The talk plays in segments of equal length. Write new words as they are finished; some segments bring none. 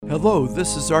Hello,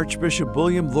 this is Archbishop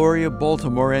William Lori of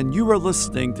Baltimore, and you are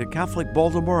listening to Catholic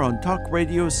Baltimore on Talk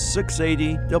Radio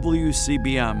 680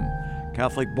 WCBM.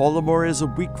 Catholic Baltimore is a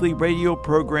weekly radio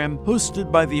program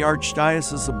hosted by the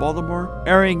Archdiocese of Baltimore,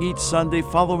 airing each Sunday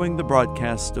following the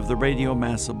broadcast of the Radio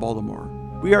Mass of Baltimore.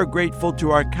 We are grateful to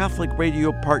our Catholic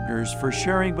radio partners for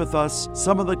sharing with us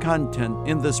some of the content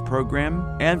in this program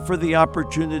and for the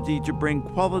opportunity to bring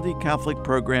quality Catholic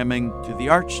programming to the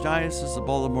Archdiocese of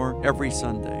Baltimore every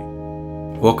Sunday.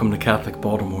 Welcome to Catholic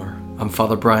Baltimore. I'm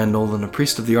Father Brian Nolan, a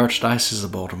priest of the Archdiocese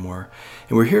of Baltimore,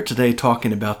 and we're here today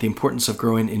talking about the importance of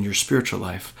growing in your spiritual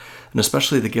life, and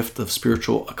especially the gift of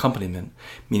spiritual accompaniment,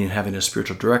 meaning having a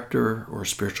spiritual director or a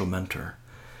spiritual mentor.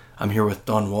 I'm here with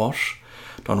Dawn Walsh.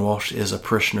 Dawn Walsh is a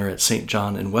parishioner at St.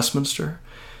 John in Westminster.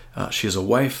 She is a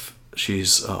wife.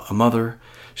 She's a mother.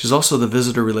 She's also the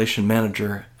visitor relation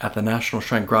manager at the National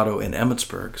Shrine Grotto in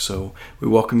Emmitsburg. So we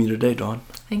welcome you today, Dawn.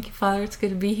 Thank you, Father. It's good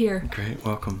to be here. Great.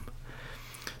 Welcome.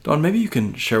 Dawn, maybe you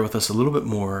can share with us a little bit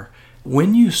more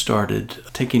when you started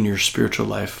taking your spiritual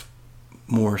life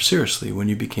more seriously, when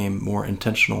you became more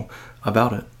intentional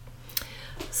about it.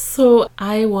 So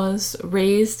I was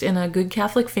raised in a good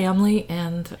Catholic family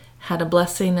and had a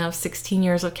blessing of 16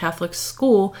 years of Catholic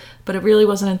school, but it really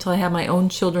wasn't until I had my own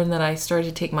children that I started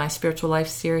to take my spiritual life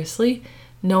seriously.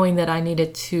 Knowing that I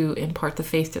needed to impart the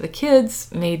faith to the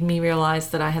kids made me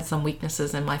realize that I had some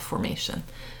weaknesses in my formation.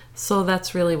 So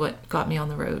that's really what got me on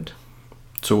the road.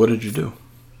 So what did you do?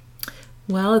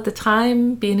 Well, at the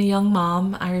time, being a young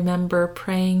mom, I remember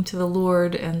praying to the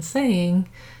Lord and saying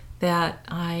that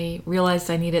I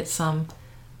realized I needed some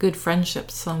good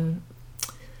friendships, some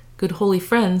good holy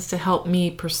friends to help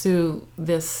me pursue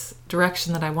this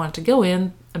direction that I wanted to go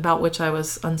in, about which I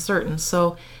was uncertain.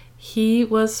 So he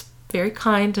was very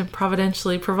kind and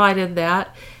providentially provided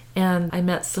that, and I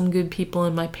met some good people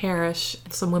in my parish,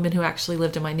 some women who actually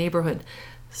lived in my neighborhood.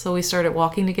 So we started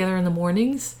walking together in the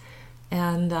mornings,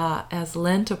 and as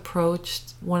Lent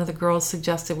approached, one of the girls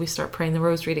suggested we start praying the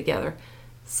rosary together.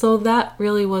 So that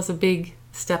really was a big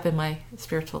step in my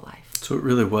spiritual life. So it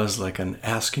really was like an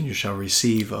ask and you shall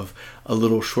receive of a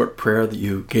little short prayer that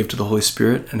you gave to the Holy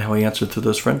Spirit and how he answered through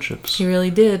those friendships. He really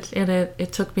did. And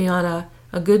it took me on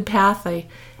a good path. I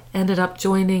ended up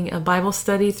joining a Bible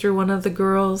study through one of the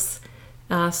girls,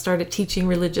 started teaching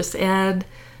religious ed,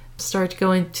 started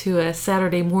going to a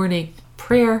Saturday morning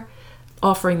prayer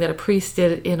offering that a priest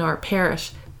did in our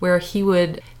parish, where he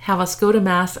would have us go to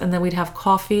Mass and then we'd have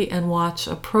coffee and watch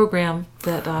a program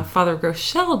that Father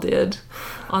Groeschel did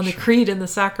on the Creed and the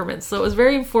Sacraments. So it was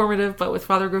very informative, but with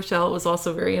Father Groeschel it was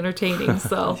also very entertaining.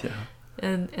 So, yeah.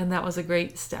 and that was a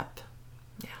great step.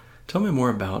 Yeah. Tell me more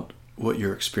about what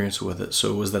your experience with it.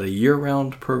 So was that a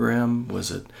year-round program? Was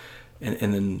it, and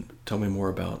then tell me more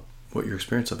about what your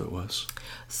experience of it was.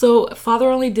 So Father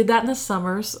only did that in the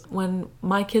summers. When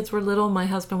my kids were little, my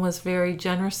husband was very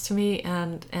generous to me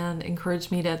and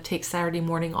encouraged me to take Saturday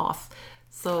morning off.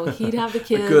 So he'd have the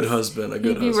kids. A good husband.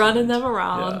 He'd be running them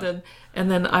around, yeah.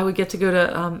 and then I would get to go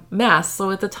to Mass.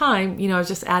 So at the time, I was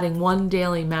just adding one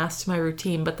daily Mass to my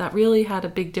routine, but that really had a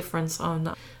big difference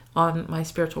on my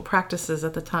spiritual practices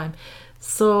at the time.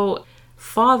 So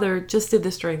Father just did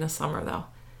this during the summer, though.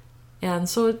 And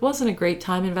so it wasn't a great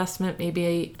time investment,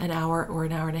 maybe an hour or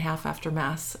an hour and a half after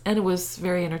Mass. And it was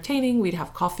very entertaining. We'd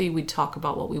have coffee, we'd talk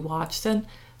about what we watched, and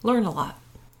learn a lot.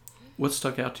 What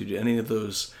stuck out to you? Any of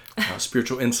those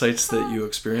spiritual insights that you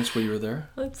exexperienced while you were there?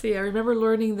 Let's see. I remember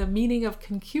learning the meaning of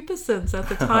concupiscence at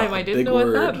the time. I didn't know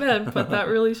word. what that meant, but that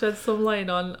really shed some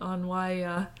light on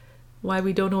why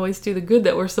we don't always do the good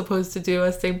that we're supposed to do,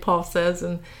 as St. Paul says.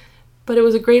 But it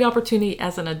was a great opportunity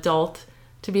as an adult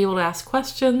to be able to ask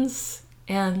questions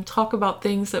and talk about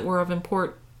things that were of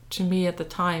import to me at the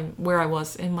time where I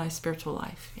was in my spiritual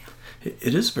life. Yeah.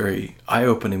 It is very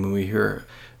eye-opening when we hear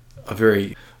a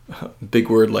very big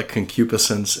word like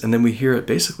concupiscence, and then we hear it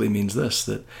basically means this,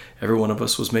 that every one of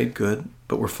us was made good,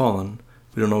 but we're fallen.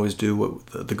 We don't always do what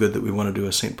the good that we want to do,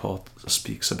 as St. Paul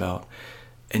speaks about.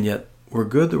 And yet we're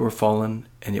good that we're fallen,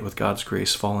 and yet with God's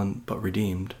grace, fallen but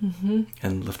redeemed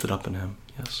and lifted up in him.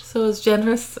 Yes. So it was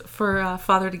generous for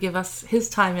Father to give us his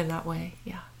time in that way.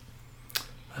 Yeah.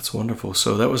 That's wonderful.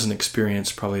 So that was an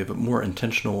experience probably a bit more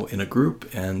intentional in a group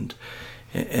and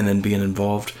then being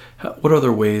involved. What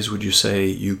other ways would you say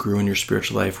you grew in your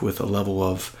spiritual life with a level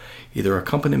of either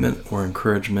accompaniment or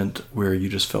encouragement where you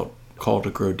just felt called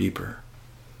to grow deeper?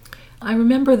 I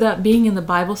remember that being in the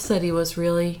Bible study was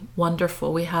really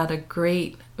wonderful. We had a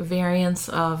great variance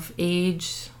of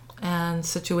age and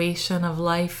situation of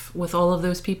life with all of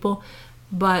those people,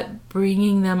 but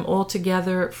bringing them all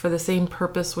together for the same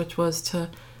purpose, which was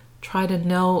to try to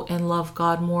know and love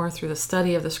God more through the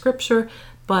study of the scripture,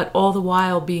 but all the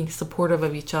while being supportive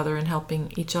of each other and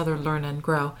helping each other learn and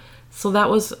grow. So that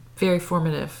was very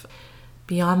formative.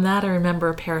 Beyond that, I remember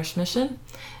a parish mission.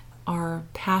 Our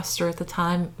pastor at the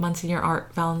time, Monsignor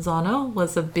Art Valanzano,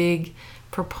 was a big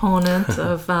proponent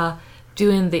of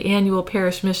doing the annual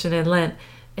parish mission in Lent.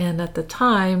 And at the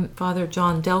time, Father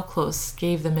John Delclos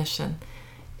gave the mission.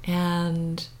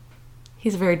 And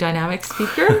he's a very dynamic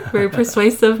speaker, very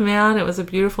persuasive man. It was a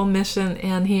beautiful mission,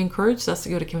 and he encouraged us to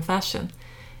go to confession.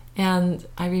 And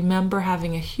I remember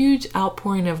having a huge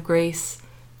outpouring of grace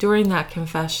during that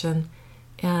confession,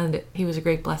 and he was a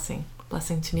great blessing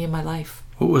to me in my life.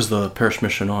 What was the parish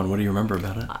mission on? What do you remember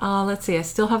about it? Let's see. I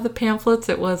still have the pamphlets.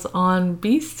 It was on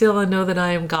Be Still and Know That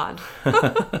I Am God.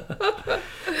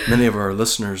 Many of our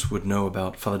listeners would know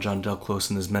about Father John Delclos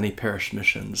and his many parish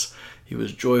missions. He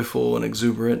was joyful and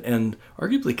exuberant and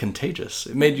arguably contagious.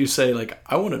 It made you say, like,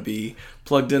 I want to be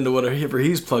plugged into whatever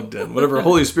he's plugged in, whatever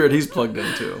Holy Spirit he's plugged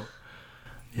into.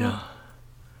 Yeah.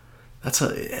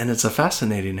 It's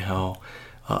fascinating how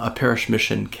a parish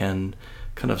mission can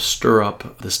kind of stir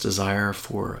up this desire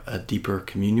for a deeper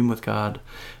communion with God,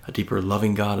 a deeper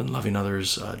loving God and loving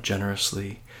others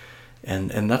generously.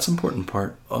 And that's an important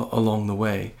part along the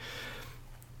way.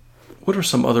 What are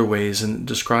some other ways, and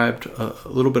described a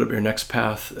little bit of your next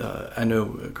path? I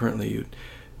know currently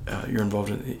you're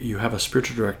involved in, you have a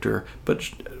spiritual director, but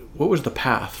what was the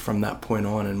path from that point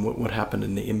on, and what happened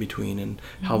in the in-between, and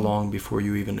how long before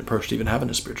you even approached even having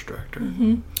a spiritual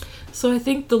director? So I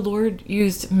think the Lord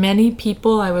used many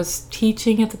people. I was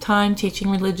teaching at the time,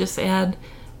 teaching religious ed,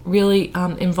 really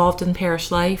involved in parish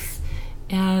life.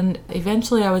 And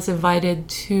eventually I was invited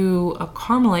to a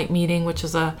Carmelite meeting, which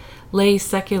is a lay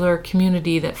secular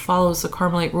community that follows the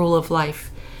Carmelite rule of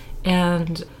life.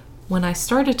 And when I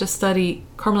started to study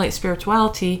Carmelite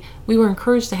spirituality, we were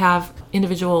encouraged to have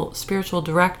individual spiritual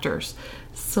directors.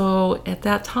 So at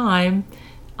that time,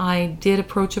 I did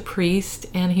approach a priest,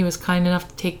 and he was kind enough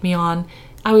to take me on.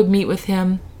 I would meet with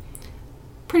him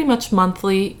pretty much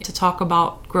monthly to talk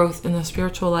about growth in the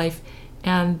spiritual life,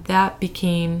 and that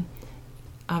became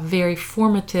a very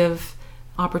formative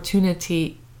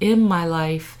opportunity in my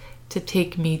life to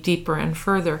take me deeper and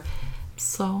further.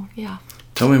 So, yeah.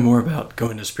 Tell me more about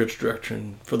going to spiritual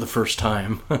direction for the first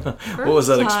time. What was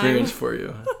that experience for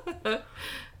you?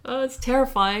 Oh, it's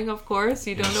terrifying, of course.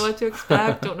 You don't know what to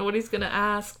expect, don't know what he's going to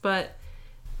ask, but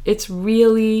it's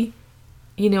really,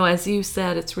 as you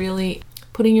said, it's really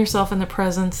putting yourself in the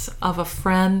presence of a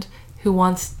friend who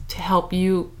wants to help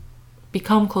you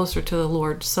become closer to the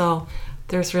Lord. So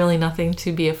there's really nothing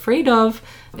to be afraid of.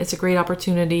 It's a great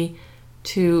opportunity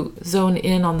to zone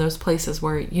in on those places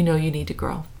where you need to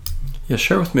grow. Yeah,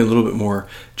 share with me a little bit more,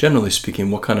 generally speaking,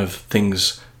 what kind of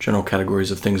things, general categories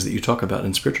of things that you talk about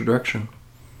in spiritual direction.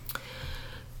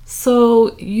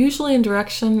 So usually in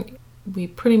direction, we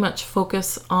pretty much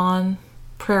focus on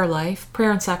prayer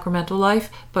and sacramental life,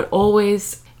 but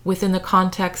always within the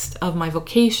context of my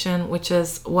vocation, which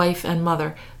is wife and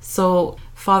mother. So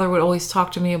Father would always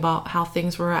talk to me about how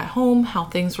things were at home, how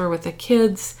things were with the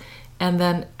kids, and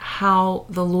then how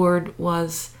the Lord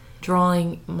was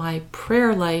drawing my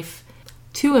prayer life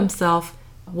to himself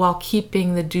while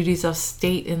keeping the duties of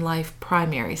state in life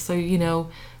primary. So,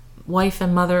 wife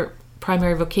and mother,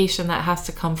 primary vocation, that has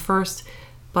to come first,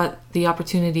 but the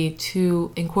opportunity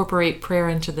to incorporate prayer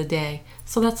into the day.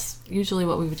 So that's usually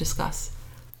what we would discuss.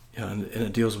 Yeah, and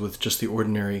it deals with just the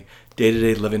ordinary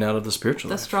day-to-day living out of the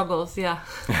spiritual life. The struggles, yeah.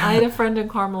 I had a friend in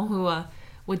Carmel who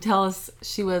would tell us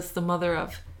she was the mother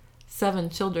of 7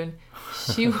 children.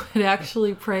 She would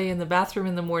actually pray in the bathroom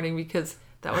in the morning because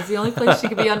that was the only place she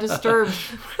could be undisturbed.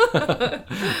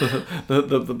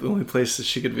 the only place that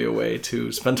she could be away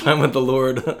to spend time with the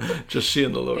Lord, just she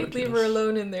and the Lord. They'd leave her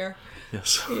alone in there.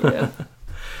 Yes. Yeah.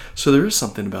 So there is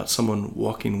something about someone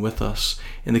walking with us.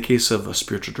 In the case of a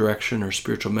spiritual direction or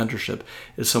spiritual mentorship,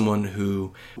 is someone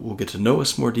who will get to know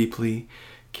us more deeply,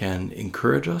 can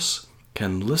encourage us,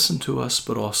 can listen to us,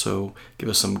 but also give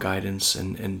us some guidance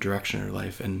and direction in our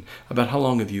life. And about how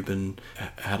long have you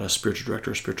had a spiritual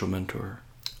director or spiritual mentor?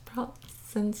 About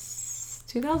since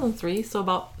 2003, so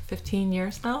about 15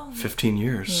 years now. 15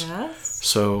 years. Yes.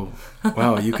 So,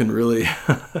 wow, you can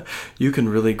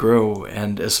really grow.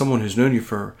 And as someone who's known you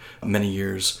for many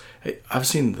years, I've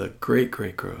seen the great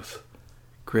growth.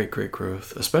 Great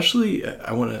growth. Especially,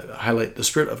 I want to highlight the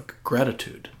spirit of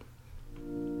gratitude.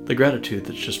 The gratitude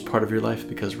that's just part of your life,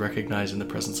 because recognizing the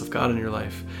presence of God in your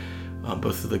life,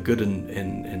 both the good and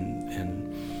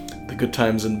the good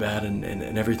times and bad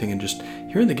and everything, and just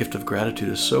hearing the gift of gratitude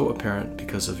is so apparent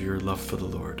because of your love for the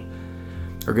Lord.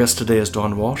 Our guest today is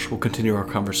Dawn Walsh. We'll continue our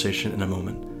conversation in a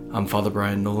moment. I'm Father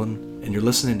Brian Nolan, and you're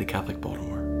listening to Catholic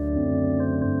Baltimore.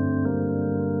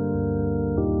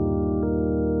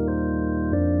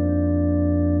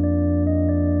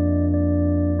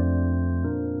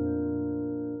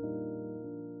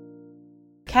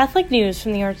 Catholic news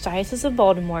from the Archdiocese of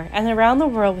Baltimore and around the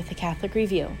world with the Catholic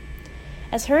Review.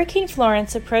 As Hurricane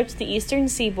Florence approached the eastern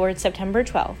seaboard September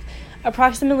 12th,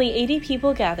 approximately 80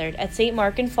 people gathered at St.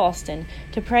 Mark in Fallston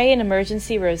to pray an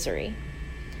emergency rosary.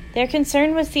 Their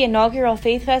concern was the inaugural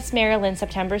Faith Fest Maryland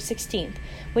September 16th,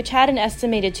 which had an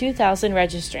estimated 2,000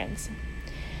 registrants.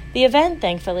 The event,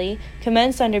 thankfully,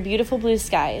 commenced under beautiful blue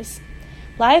skies.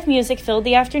 Live music filled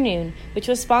the afternoon, which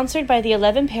was sponsored by the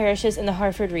 11 parishes in the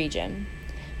Hartford region.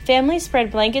 Families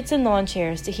spread blankets and lawn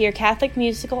chairs to hear Catholic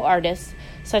musical artists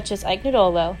such as Ike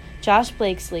Nodolo, Josh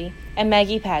Blakesley, and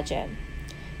Maggie Paget.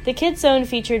 The Kids Zone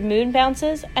featured moon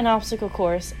bounces, an obstacle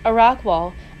course, a rock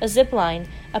wall, a zip line,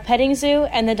 a petting zoo,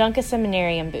 and the Dunca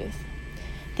Seminarium booth.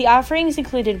 The offerings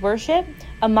included worship,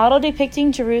 a model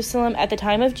depicting Jerusalem at the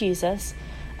time of Jesus,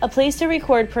 a place to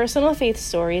record personal faith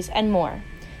stories, and more.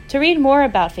 To read more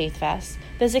about Faith Fest,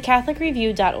 visit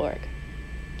CatholicReview.org.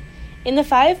 In the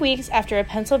 5 weeks after a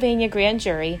Pennsylvania grand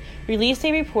jury released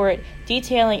a report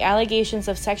detailing allegations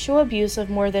of sexual abuse of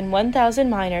more than 1,000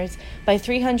 minors by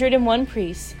 301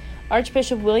 priests,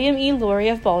 Archbishop William E. Lori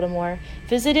of Baltimore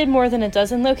visited more than a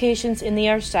dozen locations in the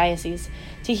Archdiocese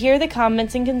to hear the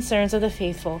comments and concerns of the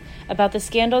faithful about the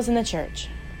scandals in the Church.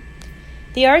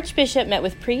 The Archbishop met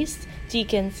with priests,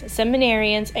 deacons,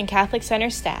 seminarians, and Catholic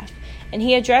Center staff, and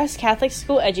he addressed Catholic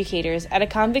school educators at a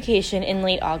convocation in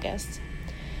late August.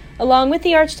 Along with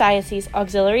the Archdiocese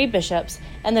auxiliary bishops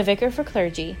and the vicar for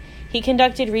clergy, he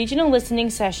conducted regional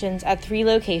listening sessions at 3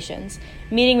 locations,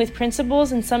 meeting with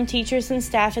principals and some teachers and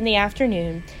staff in the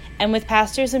afternoon, and with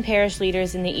pastors and parish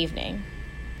leaders in the evening.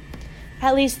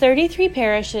 At least 33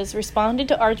 parishes responded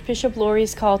to Archbishop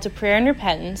Lori's call to prayer and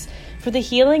repentance for the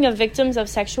healing of victims of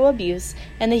sexual abuse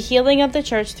and the healing of the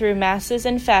Church through masses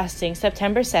and fasting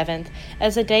September 7th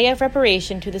as a day of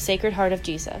reparation to the Sacred Heart of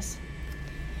Jesus.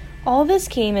 All this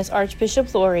came as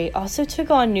Archbishop Lori also took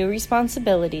on new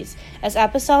responsibilities as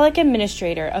Apostolic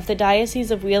Administrator of the Diocese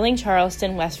of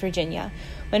Wheeling-Charleston, West Virginia,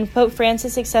 when Pope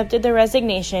Francis accepted the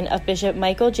resignation of Bishop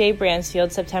Michael J.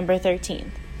 Bransfield September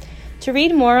 13th. To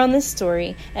read more on this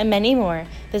story and many more,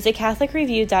 visit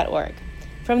CatholicReview.org.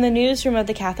 From the newsroom of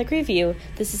the Catholic Review,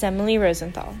 this is Emily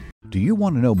Rosenthal. Do you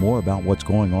want to know more about what's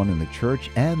going on in the Church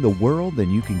and the world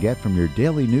than you can get from your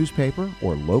daily newspaper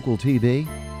or local TV?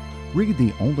 Read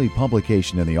the only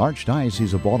publication in the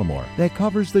Archdiocese of Baltimore that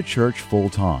covers the Church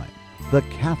full-time, the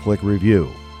Catholic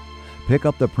Review. Pick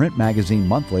up the print magazine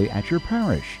monthly at your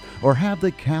parish or have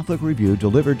the Catholic Review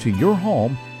delivered to your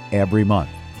home every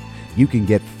month. You can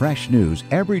get fresh news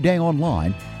every day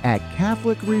online at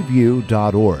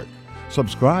CatholicReview.org.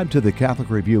 Subscribe to the Catholic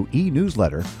Review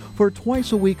e-newsletter for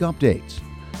twice-a-week updates.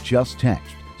 Just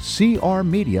text CR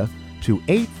Media to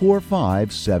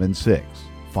 84576.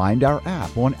 Find our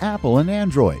app on Apple and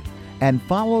Android, and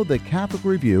follow the Catholic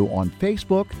Review on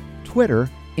Facebook, Twitter,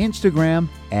 Instagram,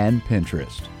 and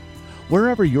Pinterest.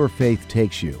 Wherever your faith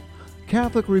takes you,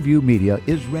 Catholic Review Media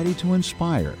is ready to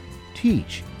inspire,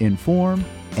 teach, inform,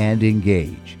 and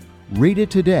engage. Read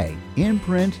it today in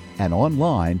print and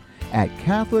online at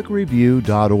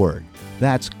CatholicReview.org.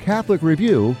 That's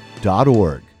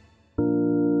CatholicReview.org.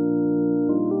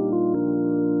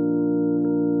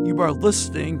 You are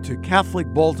listening to Catholic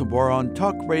Baltimore on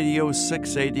Talk Radio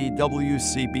 680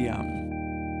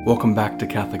 WCBM. Welcome back to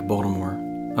Catholic Baltimore.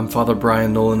 I'm Father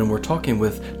Brian Nolan, and we're talking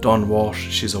with Dawn Walsh.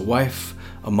 She's a wife,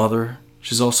 a mother.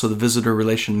 She's also the visitor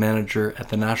relation manager at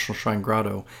the National Shrine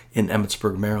Grotto in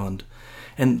Emmitsburg, Maryland.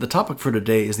 And the topic for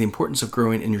today is the importance of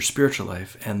growing in your spiritual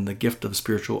life and the gift of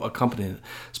spiritual accompaniment,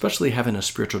 especially having a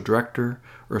spiritual director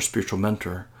or a spiritual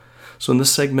mentor. So in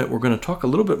this segment, we're going to talk a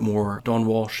little bit more. Dawn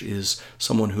Walsh is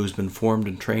someone who's been formed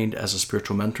and trained as a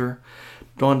spiritual mentor.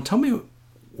 Dawn, tell me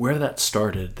where that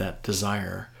started, that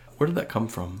desire. Where did that come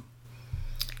from?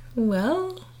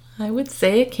 Well, I would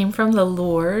say it came from the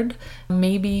Lord.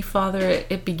 Maybe, Father,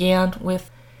 it began with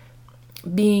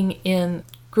being in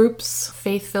groups,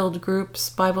 faith-filled groups,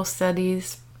 Bible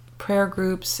studies, prayer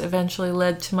groups, eventually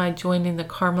led to my joining the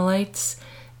Carmelites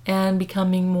and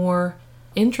becoming more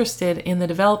interested in the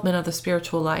development of the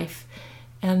spiritual life.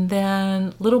 And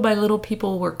then little by little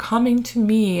people were coming to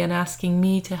me and asking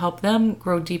me to help them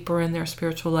grow deeper in their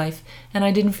spiritual life, and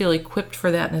I didn't feel equipped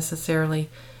for that necessarily.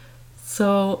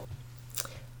 So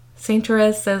St.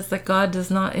 Therese says that God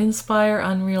does not inspire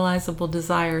unrealizable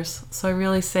desires. So I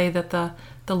really say that the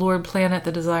Lord planted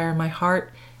the desire in my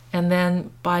heart, and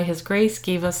then by His grace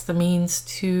gave us the means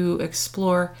to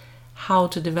explore how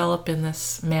to develop in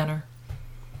this manner.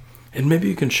 And maybe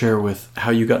you can share with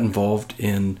how you got involved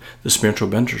in the spiritual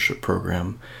mentorship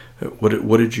program. What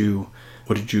did you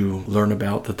learn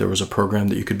about that there was a program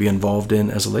that you could be involved in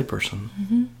as a layperson?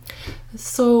 Mm-hmm.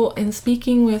 So in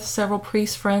speaking with several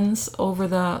priest friends over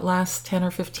the last 10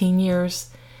 or 15 years,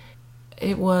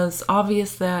 it was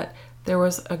obvious that there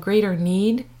was a greater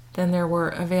need than there were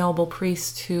available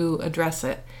priests to address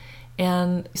it.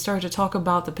 And we started to talk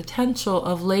about the potential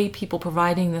of lay people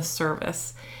providing this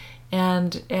service.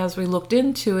 And as we looked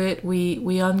into it,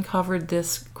 we uncovered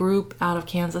this group out of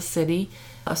Kansas City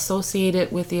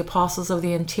associated with the Apostles of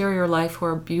the Interior Life, who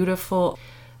are a beautiful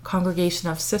congregation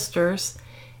of sisters.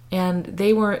 And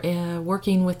they were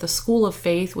working with the School of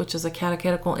Faith, which is a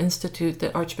catechetical institute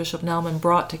that Archbishop Naumann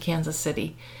brought to Kansas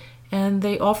City. And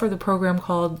they offer the program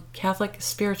called Catholic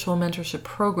Spiritual Mentorship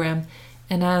Program.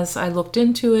 And as I looked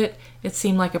into it, it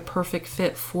seemed like a perfect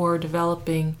fit for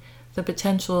developing the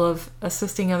potential of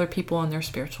assisting other people in their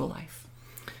spiritual life.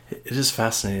 It is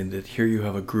fascinating that here you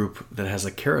have a group that has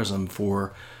a charism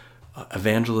for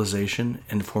evangelization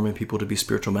and forming people to be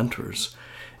spiritual mentors.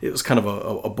 It was kind of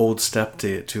a bold step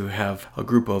to have a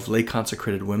group of lay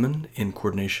consecrated women in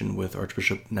coordination with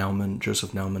Archbishop Naumann,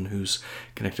 Joseph Naumann, who's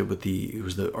connected with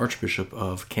who's the Archbishop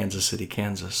of Kansas City,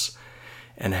 Kansas,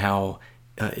 and how,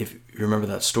 if you remember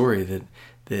that story,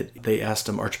 that they asked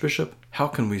him, Archbishop, how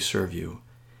can we serve you?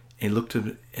 And he looked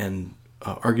at and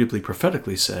arguably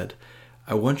prophetically said,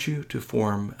 I want you to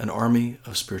form an army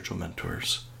of spiritual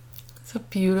mentors. It's a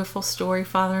beautiful story,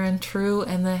 Father, and true,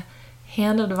 and the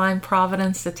hand of divine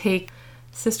providence to take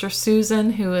Sister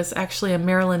Susan, who is actually a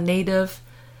Maryland native.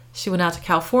 She went out to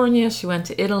California, she went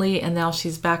to Italy, and now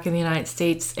she's back in the United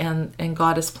States, and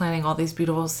God is planting all these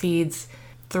beautiful seeds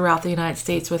throughout the United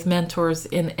States with mentors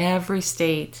in every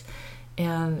state.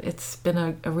 And it's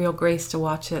been a real grace to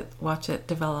watch it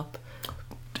develop.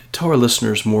 Tell our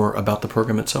listeners more about the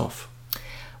program itself.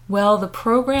 Well, the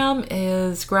program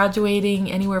is graduating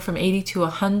anywhere from 80 to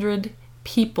 100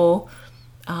 people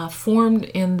formed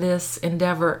in this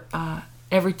endeavor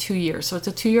every 2 years. So it's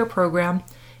a 2-year program.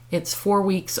 It's 4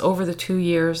 weeks over the 2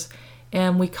 years,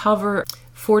 and we cover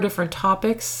 4 different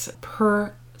topics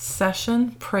per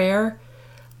session: prayer,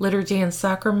 liturgy and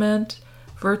sacrament,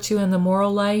 virtue and the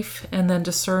moral life, and then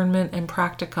discernment and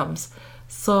practicums.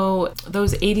 So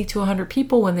those 80 to 100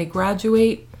 people, when they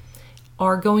graduate,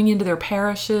 are going into their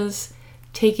parishes,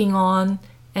 taking on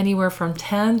anywhere from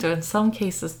 10 to, in some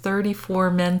cases,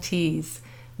 34 mentees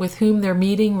with whom they're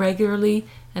meeting regularly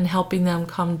and helping them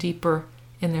come deeper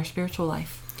in their spiritual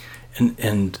life.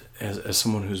 And as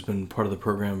someone who's been part of the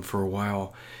program for a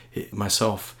while,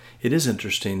 myself, it is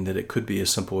interesting that it could be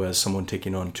as simple as someone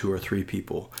taking on 2 or 3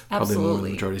 people. Absolutely. Probably more than the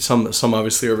majority. Some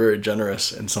obviously are very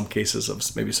generous in some cases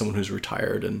of maybe someone who's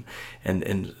retired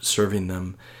and serving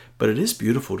them. But it is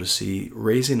beautiful to see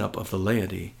raising up of the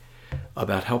laity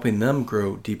about helping them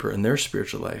grow deeper in their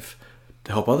spiritual life,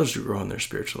 to help others to grow in their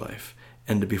spiritual life,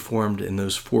 and to be formed in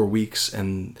those 4 weeks.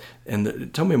 And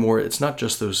tell me more. It's not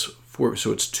just those 4.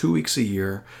 So it's 2 weeks a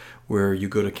year where you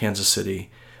go to Kansas City.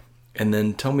 And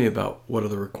then tell me about what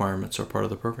other requirements are part of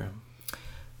the program.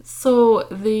 So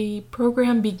the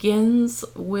program begins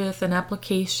with an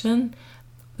application.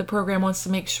 The program wants to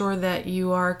make sure that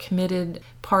you are a committed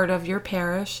part of your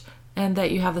parish and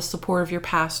that you have the support of your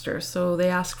pastor. So they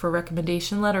ask for a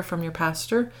recommendation letter from your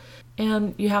pastor,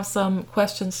 and you have some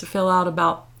questions to fill out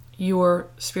about your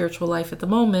spiritual life at the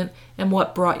moment and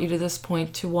what brought you to this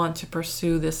point to want to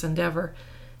pursue this endeavor.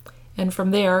 And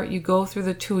from there, you go through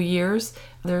the 2 years.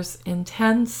 There's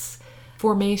intense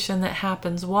formation that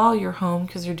happens while you're home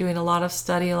because you're doing a lot of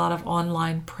study, a lot of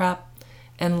online prep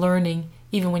and learning,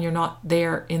 even when you're not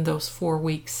there in those 4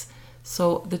 weeks.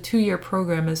 So the 2-year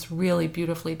program is really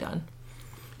beautifully done.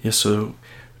 Yes, so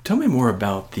tell me more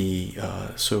about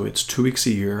so it's 2 weeks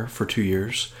a year for 2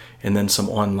 years, and then some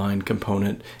online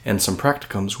component and some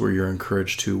practicums where you're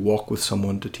encouraged to walk with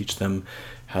someone to teach them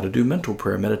how to do mental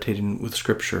prayer, meditating with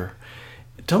Scripture.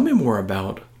 Tell me more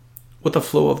about what the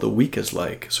flow of the week is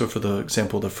like. So for the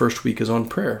example, the first week is on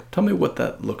prayer. Tell me what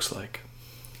that looks like.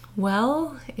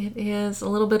 Well, it is a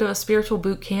little bit of a spiritual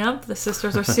boot camp. The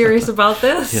sisters are serious about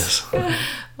this.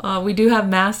 Yes. We do have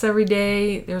Mass every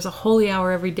day. There's a holy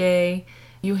hour every day.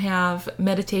 You have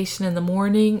meditation in the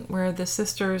morning where the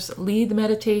sisters lead the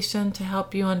meditation to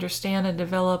help you understand and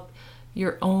develop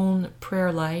your own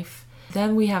prayer life.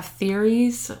 Then we have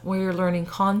theories where you're learning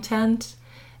content,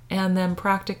 and then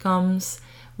practicums.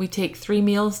 We take 3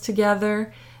 meals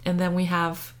together. And then we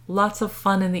have lots of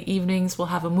fun in the evenings. We'll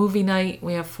have a movie night.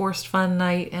 We have forced fun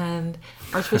night. And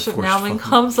Archbishop Naumann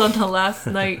comes on the last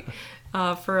night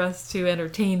for us to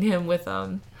entertain him with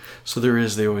So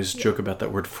they always joke about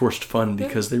that word forced fun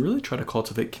because they really try to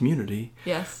cultivate community.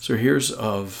 Yes. So here's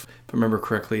if I remember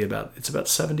correctly, it's about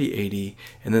 70, 80,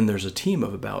 and then there's a team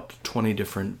of about 20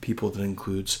 different people that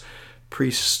includes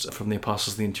priests from the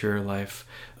Apostles of the Interior Life,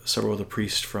 several other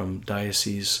priests from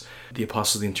dioceses, the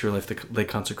Apostles of the Interior Life, the lay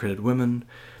consecrated women.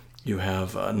 You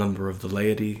have a number of the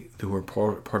laity who are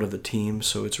part of the team.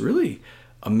 So it's really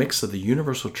a mix of the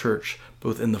universal church,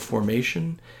 both in the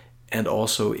formation and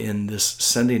also in this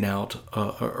sending out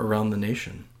around the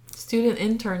nation. Student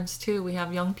interns too. We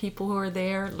have young people who are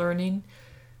there learning.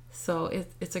 So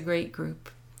it's a great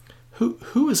group.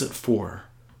 Who is it for?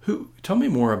 Tell me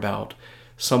more about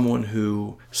someone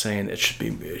who saying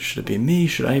should it be me?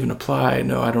 Should I even apply?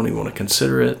 No, I don't even want to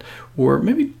consider it. Or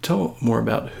maybe tell more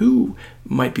about who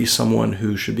might be someone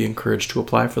who should be encouraged to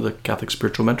apply for the Catholic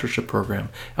Spiritual Mentorship Program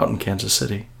out in Kansas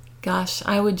City. Gosh,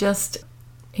 I would just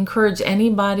encourage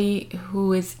anybody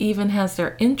who even has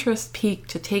their interest piqued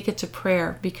to take it to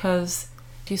prayer, because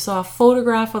if you saw a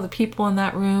photograph of the people in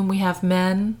that room, we have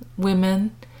men,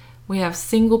 women, we have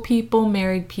single people,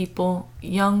 married people,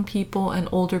 young people, and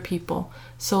older people.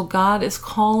 So God is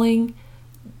calling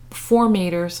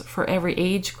formators for every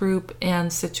age group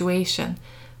and situation.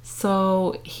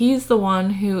 So He's the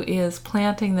one who is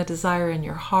planting the desire in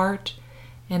your heart.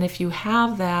 And if you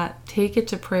have that, take it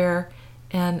to prayer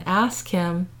and ask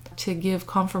Him to give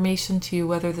confirmation to you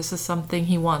whether this is something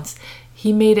He wants.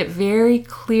 He made it very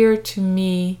clear to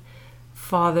me,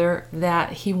 Father,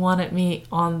 that He wanted me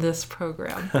on this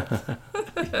program.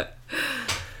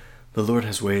 The Lord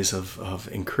has ways of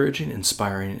encouraging,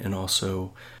 inspiring, and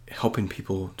also helping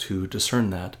people to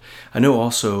discern that. I know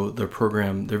also the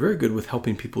program, they're very good with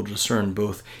helping people discern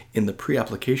both in the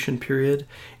pre-application period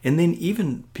and then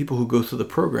even people who go through the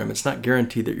program. It's not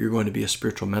guaranteed that you're going to be a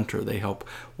spiritual mentor. They help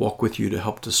walk with you to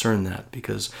help discern that,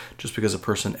 because just because a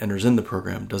person enters in the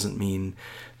program doesn't mean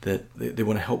that they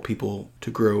want to help people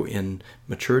to grow in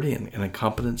maturity and in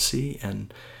competency,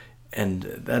 and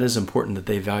that is important that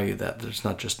they value that. There's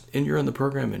not just you're in the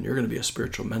program and you're going to be a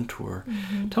spiritual mentor.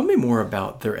 Mm-hmm. Tell me more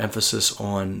about their emphasis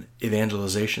on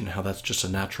evangelization, how that's just a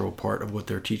natural part of what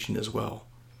they're teaching as well.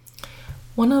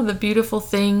 One of the beautiful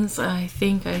things I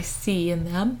think I see in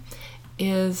them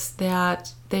is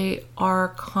that they are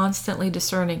constantly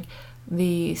discerning.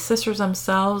 The sisters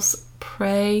themselves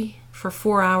pray for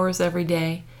 4 hours every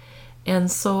day.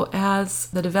 And so as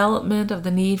the development of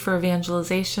the need for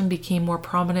evangelization became more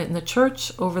prominent in the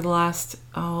church over the last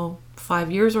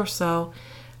 5 years or so,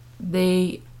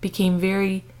 they became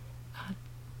very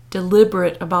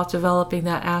deliberate about developing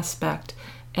that aspect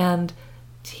and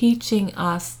teaching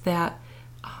us that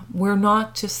we're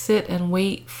not to sit and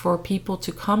wait for people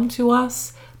to come to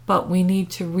us, but we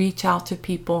need to reach out to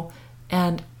people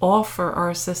and offer our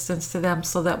assistance to them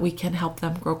so that we can help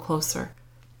them grow closer.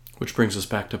 Which brings us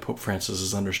back to Pope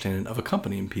Francis's understanding of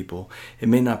accompanying people. It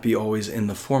may not be always in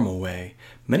the formal way.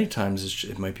 Many times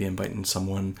it might be inviting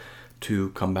someone to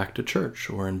come back to church,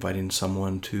 or inviting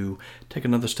someone to take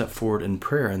another step forward in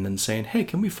prayer and then saying, hey,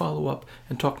 can we follow up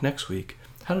and talk next week?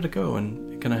 How did it go?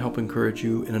 And can I help encourage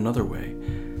you in another way?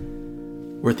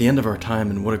 We're at the end of our time,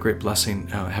 and what a great blessing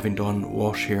having Dawn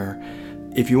Walsh here.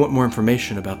 If you want more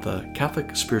information about the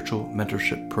Catholic Spiritual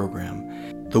Mentorship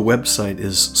Program, the website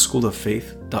is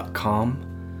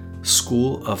schooloffaith.com,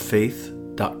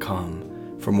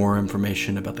 schooloffaith.com, for more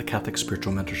information about the Catholic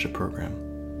Spiritual Mentorship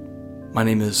Program. My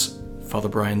name is Father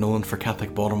Brian Nolan for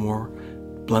Catholic Baltimore.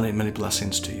 Many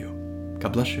blessings to you.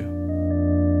 God bless you.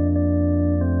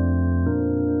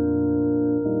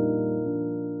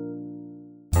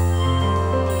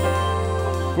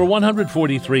 For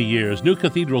 143 years, New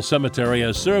Cathedral Cemetery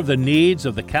has served the needs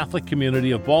of the Catholic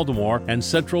community of Baltimore and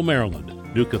Central Maryland.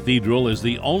 New Cathedral is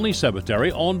the only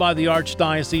cemetery owned by the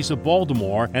Archdiocese of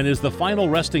Baltimore and is the final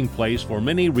resting place for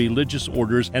many religious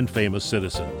orders and famous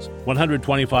citizens.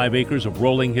 125 acres of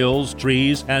rolling hills,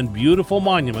 trees, and beautiful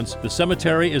monuments, the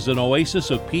cemetery is an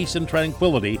oasis of peace and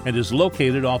tranquility and is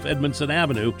located off Edmondson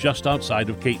Avenue just outside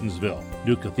of Catonsville.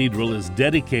 New Cathedral is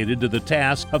dedicated to the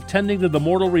task of tending to the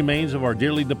mortal remains of our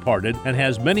dearly departed and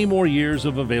has many more years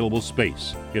of available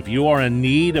space. If you are in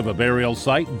need of a burial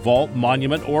site, vault,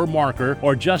 monument, or marker,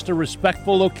 or just a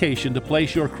respectful location to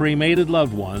place your cremated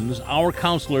loved ones, our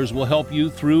counselors will help you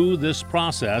through this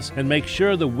process and make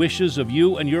sure the wishes of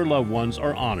you and your loved ones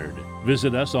are honored.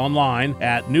 Visit us online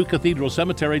at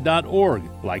newcathedralcemetery.org.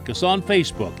 Like us on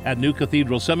Facebook at New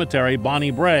Cathedral Cemetery,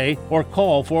 Bonnie Bray, or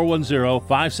call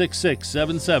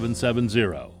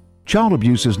 410-566-7770. Child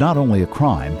abuse is not only a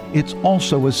crime, it's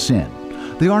also a sin.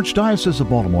 The Archdiocese of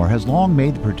Baltimore has long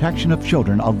made the protection of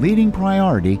children a leading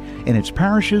priority in its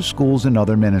parishes, schools, and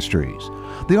other ministries.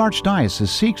 The Archdiocese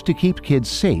seeks to keep kids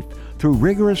safe through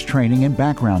rigorous training and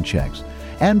background checks,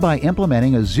 and by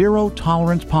implementing a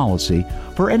zero-tolerance policy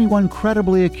for anyone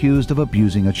credibly accused of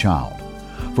abusing a child.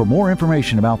 For more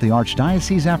information about the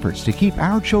Archdiocese's efforts to keep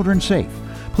our children safe,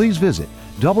 please visit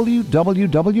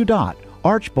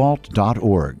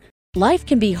www.archbalt.org. Life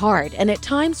can be hard, and at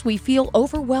times we feel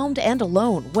overwhelmed and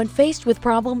alone. When faced with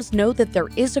problems, know that there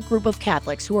is a group of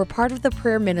Catholics who are part of the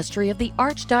prayer ministry of the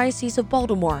Archdiocese of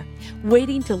Baltimore,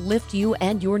 waiting to lift you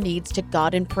and your needs to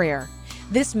God in prayer.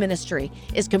 This ministry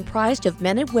is comprised of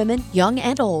men and women, young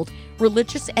and old,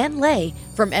 religious and lay,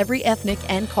 from every ethnic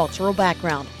and cultural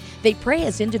background. They pray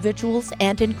as individuals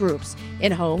and in groups,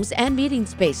 in homes and meeting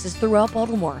spaces throughout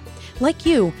Baltimore. Like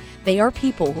you, they are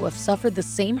people who have suffered the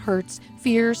same hurts,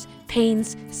 fears,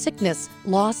 pains, sickness,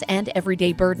 loss, and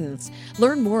everyday burdens.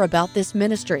 Learn more about this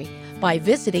ministry by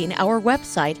visiting our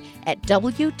website at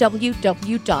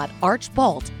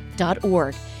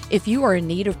www.archbalt.org. If you are in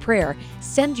need of prayer,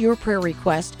 send your prayer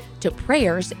request to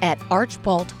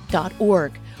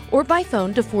prayers@archbalt.org or by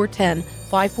phone to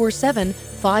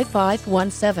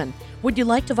 410-547-5517. Would you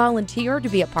like to volunteer to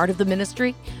be a part of the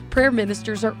ministry? Prayer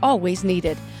ministers are always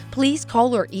needed. Please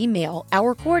call or email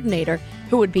our coordinator,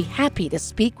 who would be happy to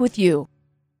speak with you.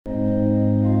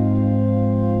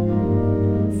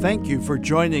 Thank you for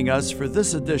joining us for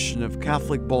this edition of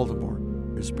Catholic Baltimore.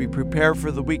 As we prepare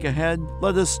for the week ahead,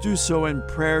 let us do so in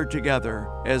prayer together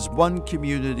as one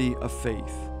community of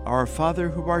faith. Our Father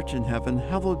who art in heaven,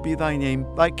 hallowed be thy name.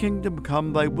 Thy kingdom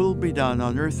come, thy will be done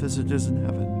on earth as it is in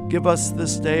heaven. Give us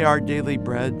this day our daily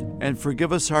bread, and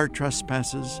forgive us our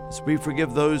trespasses, as we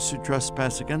forgive those who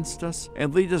trespass against us.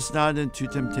 And lead us not into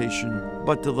temptation,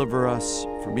 but deliver us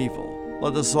from evil.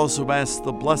 Let us also ask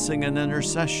the blessing and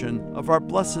intercession of our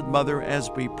Blessed Mother as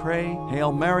we pray.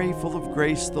 Hail Mary, full of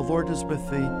grace, the Lord is with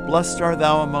thee. Blessed art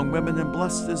thou among women, and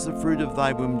blessed is the fruit of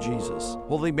thy womb, Jesus.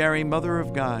 Holy Mary, Mother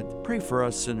of God, pray for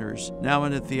us sinners, now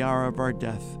and at the hour of our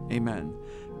death. Amen.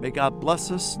 May God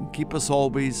bless us and keep us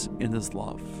always in his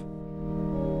love.